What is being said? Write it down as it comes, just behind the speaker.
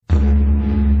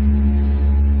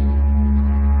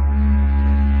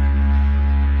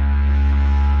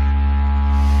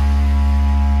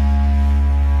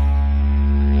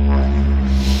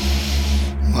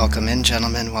and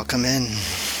gentlemen, welcome in.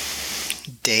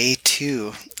 Day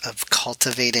 2 of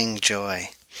Cultivating Joy.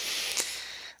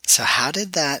 So how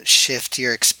did that shift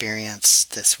your experience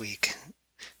this week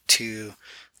to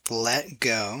let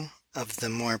go of the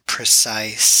more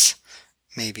precise,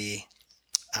 maybe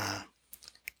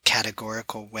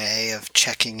categorical way of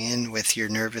checking in with your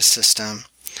nervous system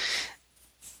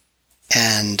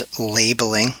and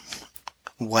labeling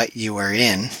what you are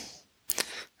in,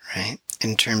 right?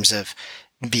 In terms of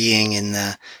being in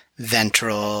the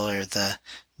ventral or the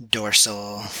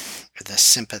dorsal or the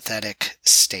sympathetic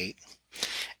state.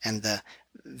 And the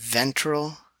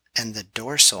ventral and the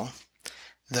dorsal,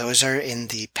 those are in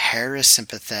the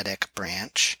parasympathetic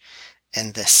branch,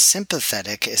 and the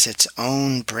sympathetic is its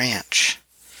own branch.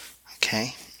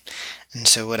 Okay? And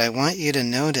so what I want you to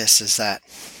notice is that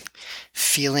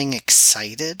feeling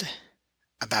excited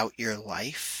about your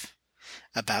life,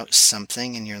 about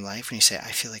something in your life, when you say,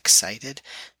 I feel excited,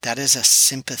 that is a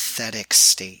sympathetic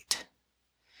state.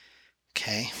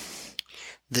 Okay?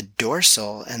 The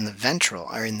dorsal and the ventral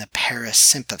are in the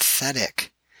parasympathetic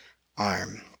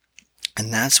arm,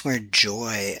 and that's where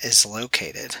joy is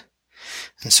located.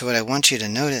 And so what I want you to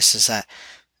notice is that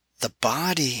the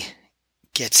body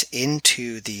gets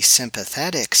into the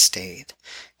sympathetic state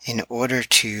in order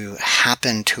to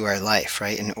happen to our life,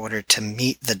 right? In order to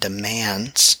meet the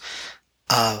demands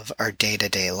of our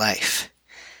day-to-day life.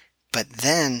 But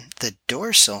then the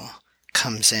dorsal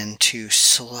comes in to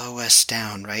slow us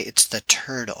down, right? It's the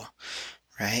turtle,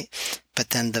 right? But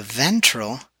then the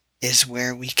ventral is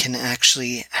where we can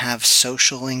actually have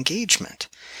social engagement.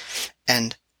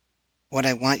 And what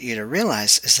I want you to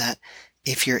realize is that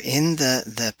if you're in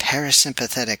the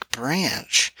parasympathetic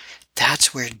branch,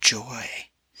 that's where joy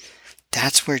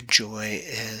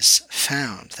is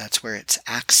found. That's where it's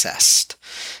accessed.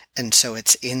 And so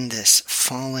it's in this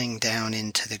falling down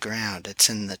into the ground. It's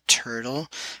in the turtle,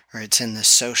 or it's in the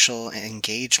social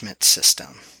engagement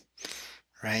system,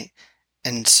 right?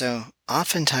 And so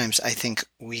oftentimes I think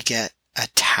we get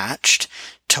attached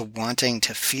to wanting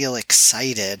to feel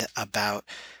excited about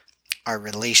our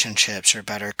relationships or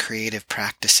about our creative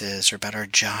practices or about our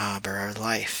job or our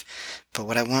life. But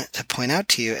what I want to point out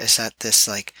to you is that this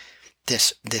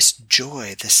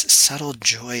joy, this subtle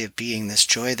joy of being, this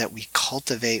joy that we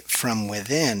cultivate from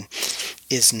within,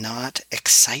 is not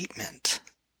excitement.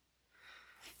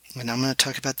 And I'm going to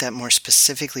talk about that more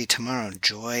specifically tomorrow.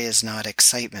 Joy is not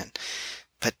excitement.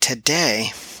 But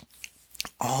today,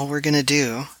 all we're going to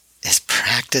do is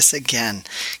practice again,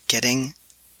 getting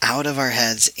out of our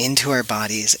heads into our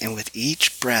bodies, and with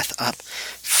each breath up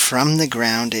from the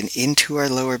ground and into our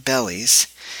lower bellies,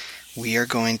 we are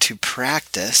going to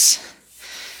practice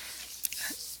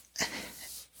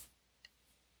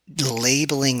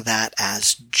labeling that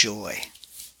as joy.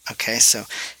 Okay, so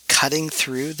cutting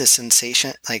through the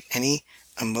sensation, like any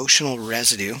emotional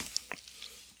residue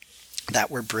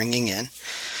that we're bringing in.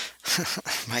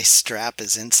 My strap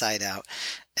is inside out,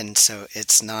 and so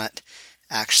it's not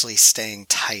actually staying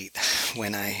tight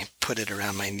when I put it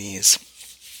around my knees.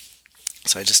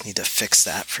 So I just need to fix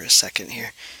that for a second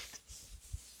here.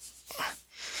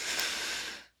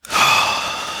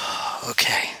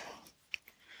 Okay,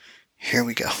 here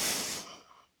we go.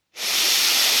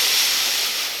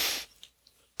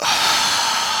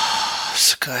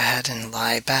 So go ahead and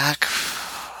lie back,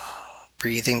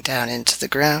 breathing down into the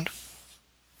ground.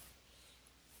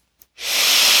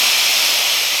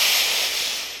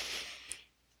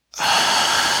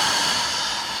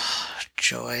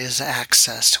 Joy is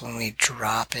accessed when we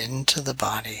drop into the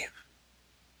body.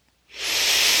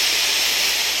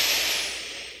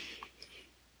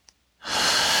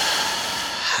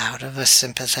 Out of a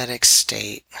sympathetic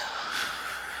state.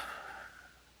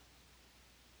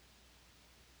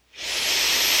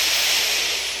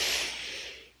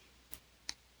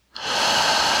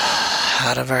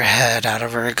 Out of our head, out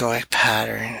of our egoic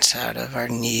patterns, out of our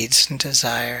needs and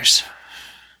desires.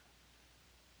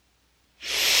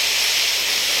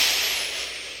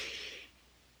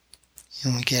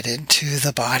 And we get into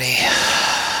the body,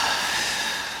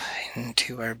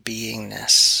 into our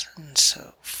beingness. And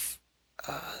so,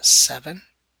 7.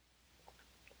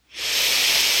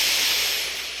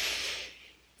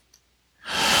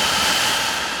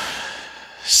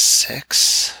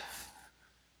 6.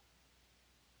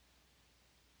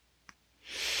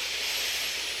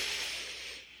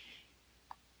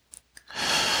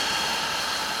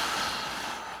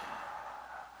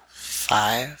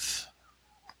 5.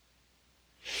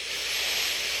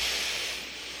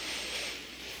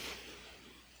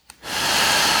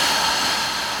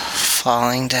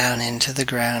 Falling down into the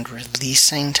ground,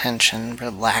 releasing tension,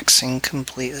 relaxing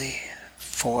completely.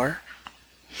 4.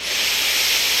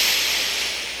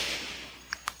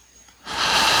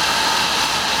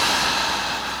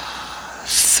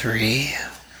 3,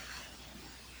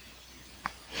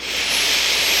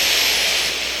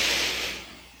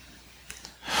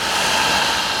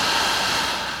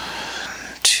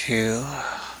 2,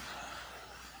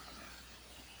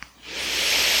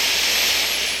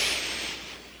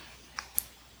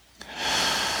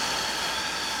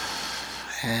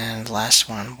 and last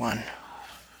one, 1.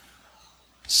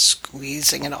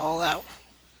 Squeezing it all out.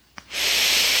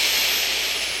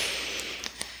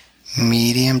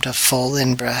 Medium to full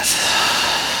in-breath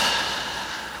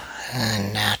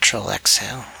and natural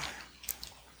exhale.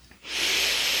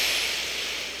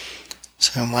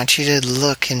 So I want you to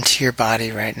look into your body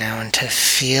right now and to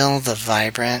feel the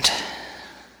vibrant,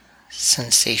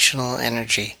 sensational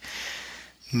energy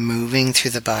moving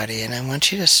through the body, and I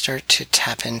want you to start to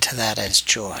tap into that as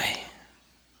joy.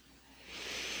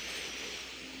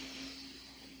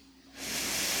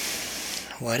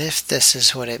 What if this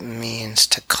is what it means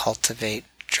to cultivate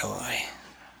joy?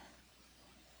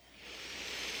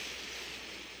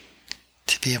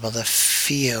 To be able to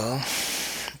feel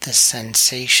the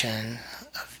sensation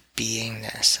of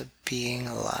beingness, of being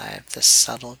alive, the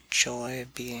subtle joy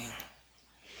of being.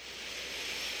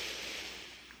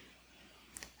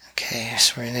 Okay,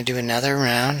 so we're going to do another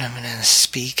round. I'm going to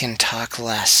speak and talk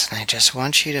less. And I just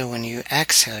want you to, when you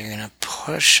exhale, you're going to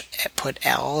put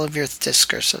all of your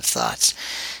discursive thoughts,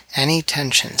 any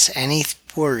tensions, any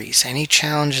worries, any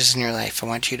challenges in your life, I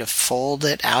want you to fold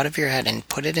it out of your head and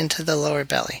put it into the lower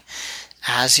belly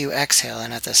as you exhale.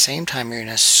 And at the same time, you're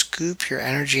going to scoop your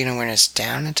energy and awareness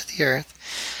down into the earth.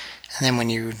 And then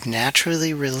when you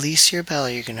naturally release your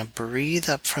belly, you're going to breathe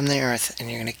up from the earth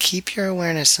and you're going to keep your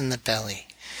awareness in the belly.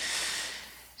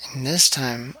 And this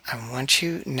time, I want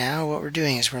you, now what we're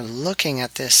doing is we're looking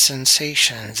at this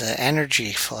sensation, the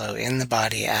energy flow in the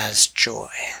body as joy.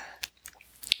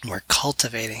 We're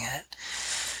cultivating it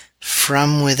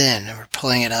from within, and we're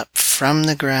pulling it up from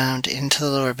the ground into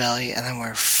the lower belly, and then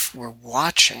we're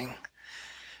watching,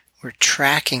 we're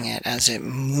tracking it as it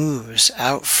moves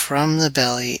out from the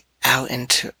belly, out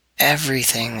into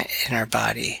everything in our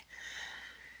body.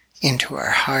 Into our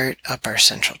heart, up our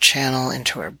central channel,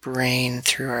 into our brain,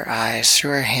 through our eyes,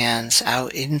 through our hands,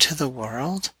 out into the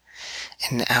world,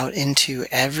 and out into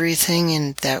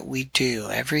everything that we do,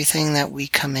 everything that we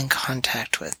come in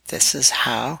contact with. This is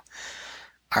how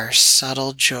our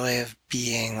subtle joy of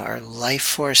being, our life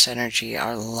force energy,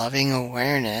 our loving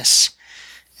awareness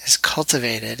is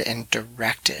cultivated and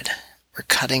directed. We're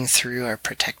cutting through our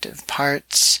protective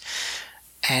parts,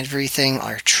 everything,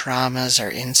 our traumas,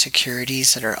 our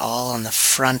insecurities that are all on the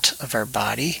front of our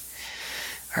body,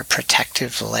 our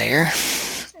protective layer,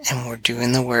 and we're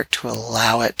doing the work to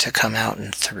allow it to come out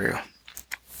and through.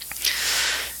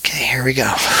 Okay, here we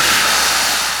go.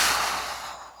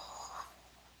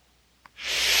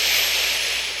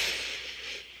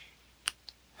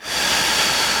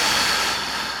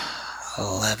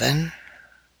 Eleven.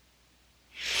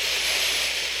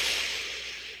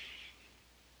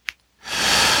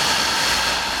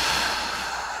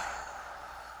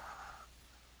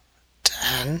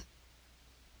 10.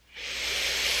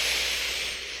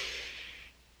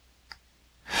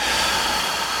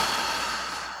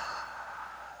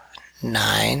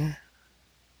 9.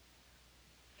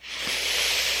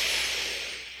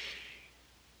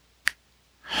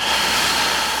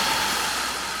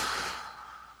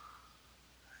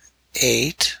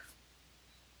 8.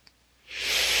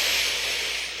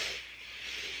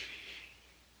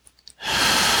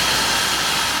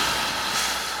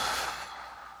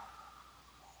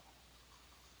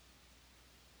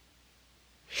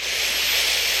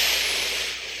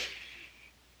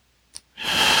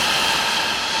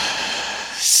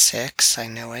 6. I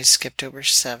know I skipped over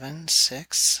 7.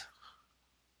 6.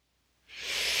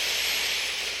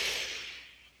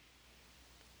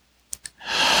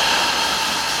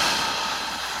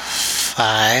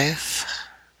 5.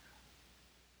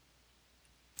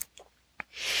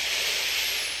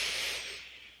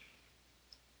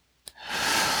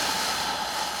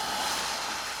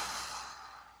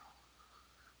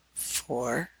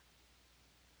 4.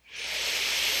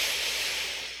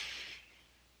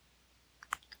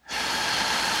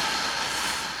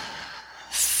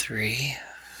 3.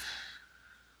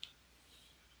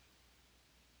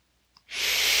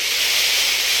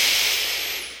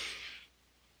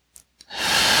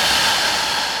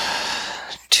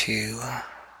 2.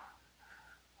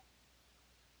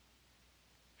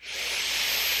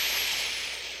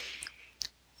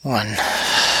 1.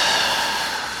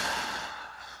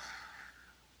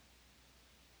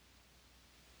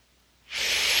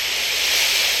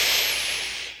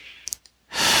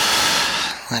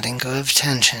 letting go of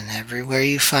tension everywhere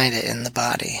you find it in the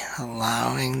body,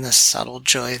 allowing the subtle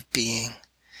joy of being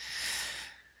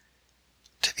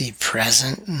to be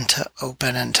present and to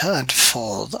open and to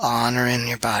unfold on or in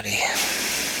your body.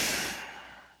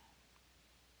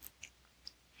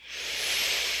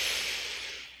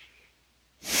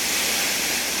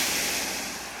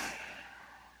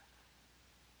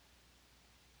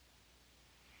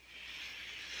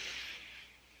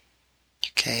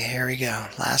 Okay, here we go.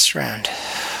 Last round.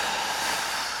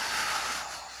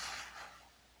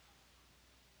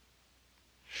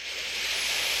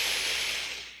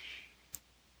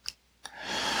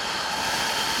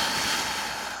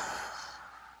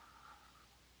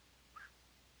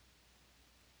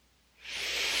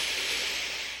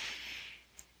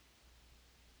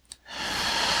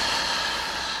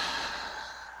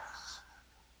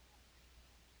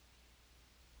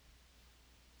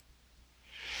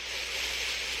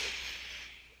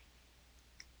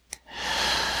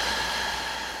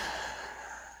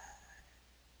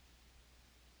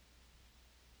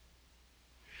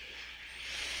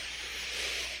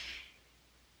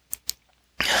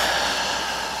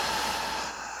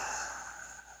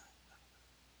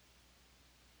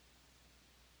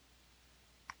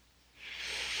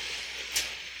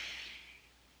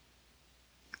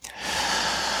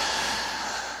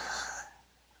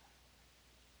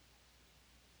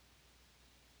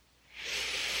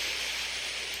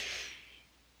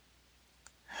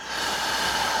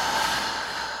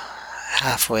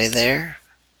 Halfway there.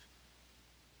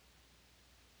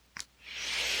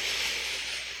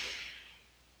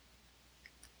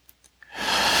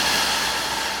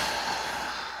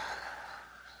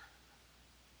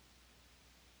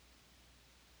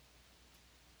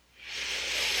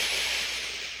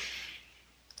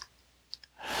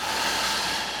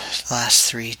 Last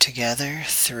three together.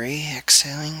 3,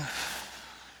 exhaling.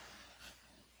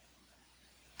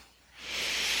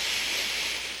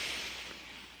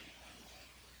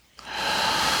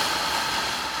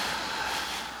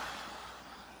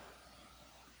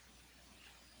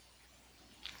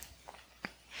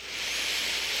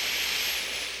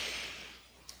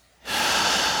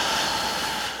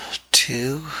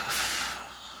 Two.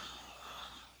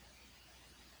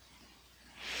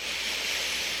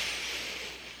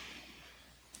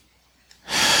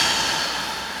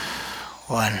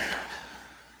 One.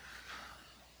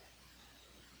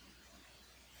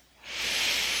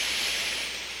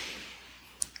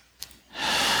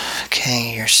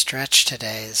 Okay, your stretch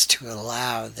today is to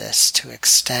allow this to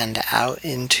extend out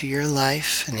into your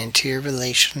life and into your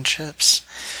relationships,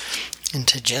 and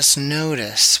to just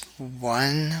notice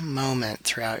one moment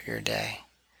throughout your day.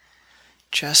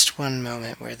 Just one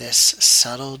moment where this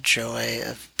subtle joy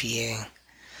of being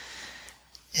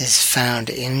is found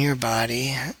in your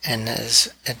body, and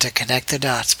to connect the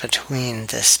dots between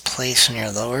this place in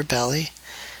your lower belly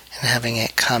and having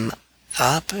it come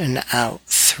up and out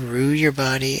through your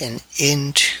body and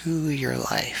into your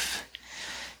life,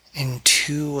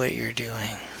 into what you're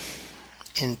doing,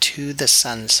 into the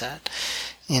sunset,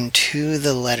 into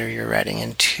the letter you're writing,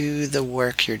 into the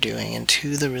work you're doing,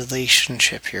 into the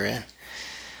relationship you're in.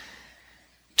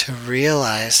 To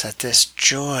realize that this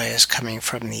joy is coming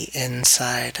from the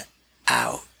inside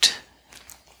out.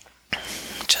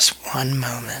 Just one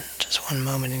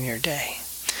moment in your day.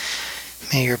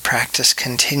 May your practice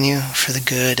continue for the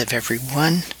good of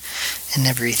everyone and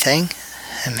everything,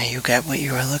 and may you get what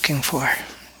you are looking for.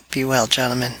 Be well,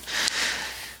 gentlemen.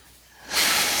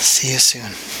 See you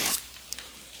soon.